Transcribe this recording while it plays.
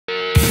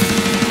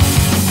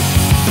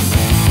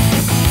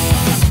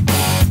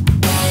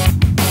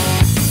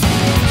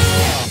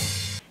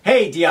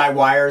Hey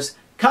DIYers!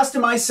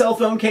 Customized cell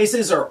phone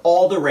cases are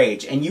all the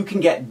rage, and you can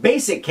get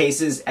basic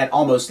cases at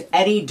almost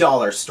any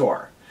dollar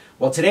store.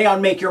 Well, today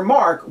on Make Your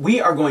Mark, we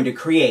are going to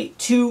create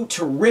two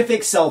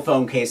terrific cell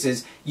phone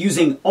cases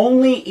using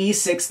only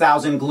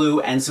E6000 glue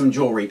and some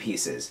jewelry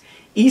pieces.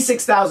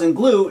 E6000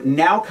 glue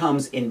now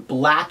comes in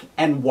black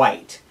and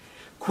white.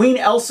 Queen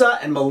Elsa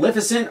and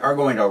Maleficent are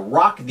going to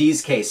rock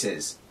these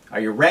cases. Are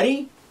you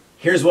ready?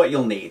 Here's what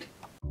you'll need.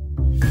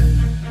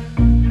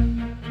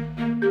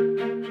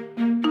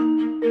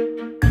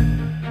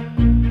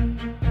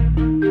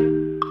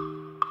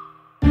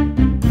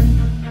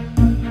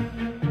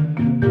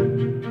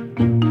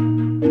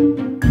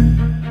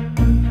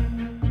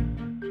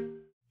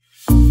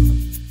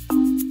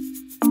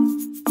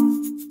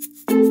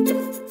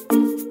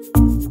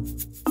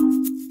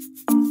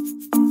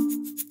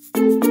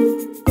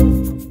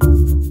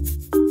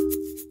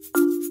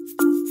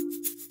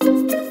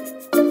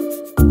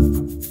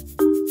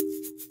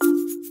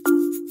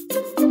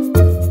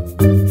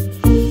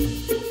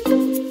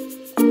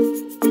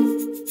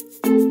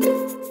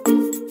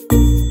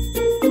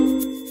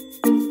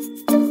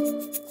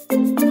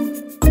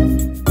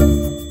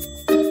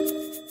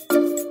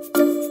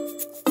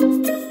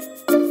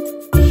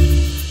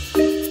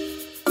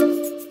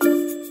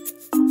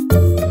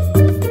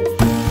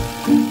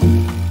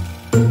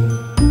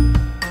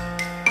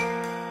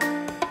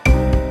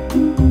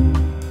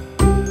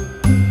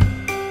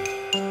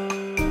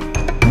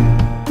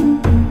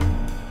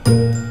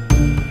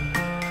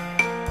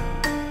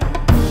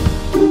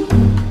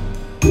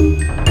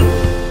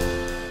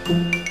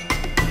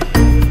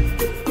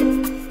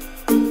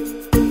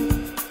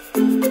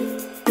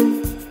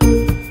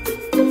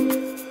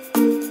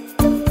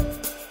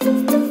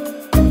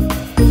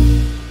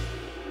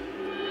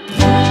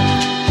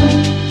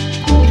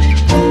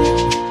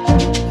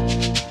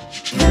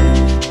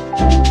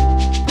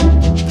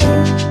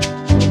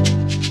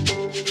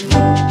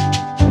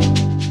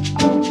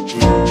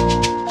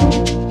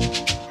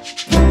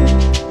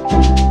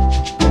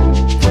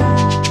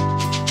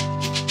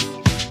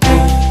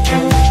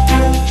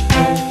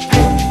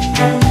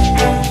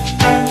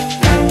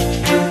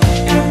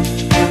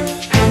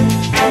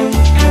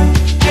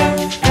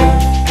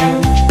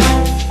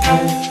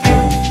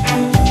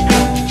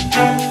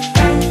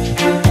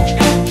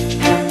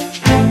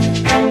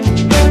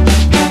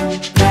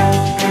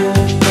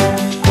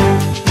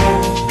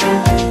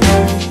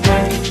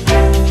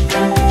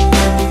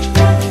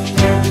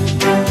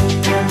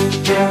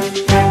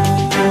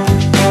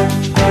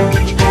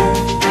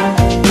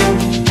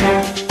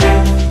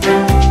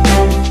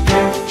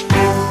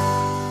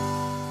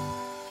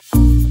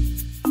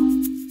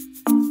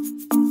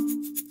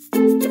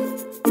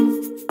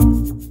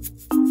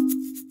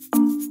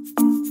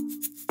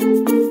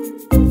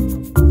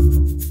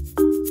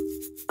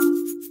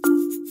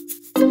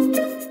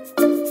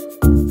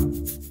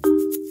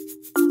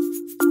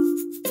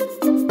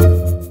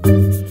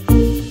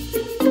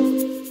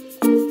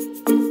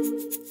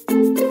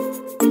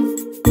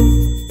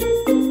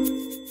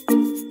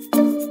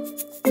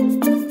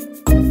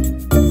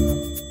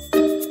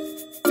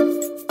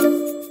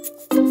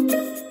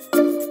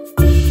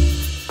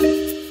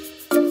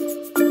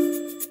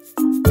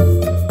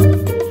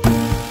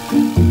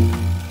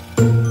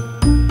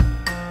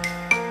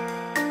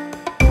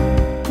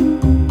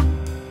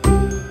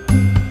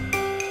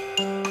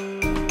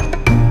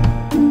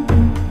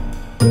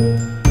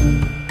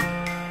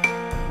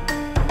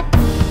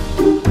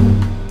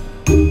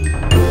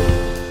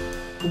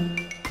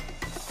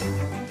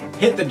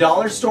 Hit the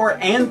dollar store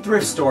and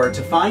thrift store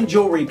to find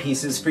jewelry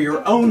pieces for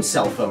your own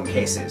cell phone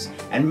cases.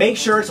 And make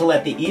sure to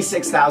let the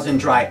E6000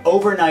 dry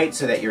overnight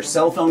so that your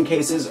cell phone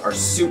cases are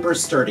super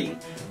sturdy.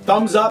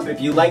 Thumbs up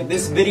if you like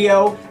this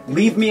video,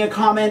 leave me a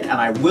comment and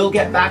I will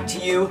get back to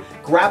you.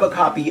 Grab a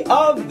copy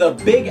of the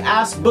Big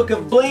Ass Book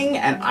of Bling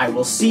and I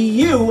will see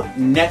you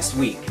next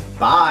week.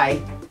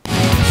 Bye!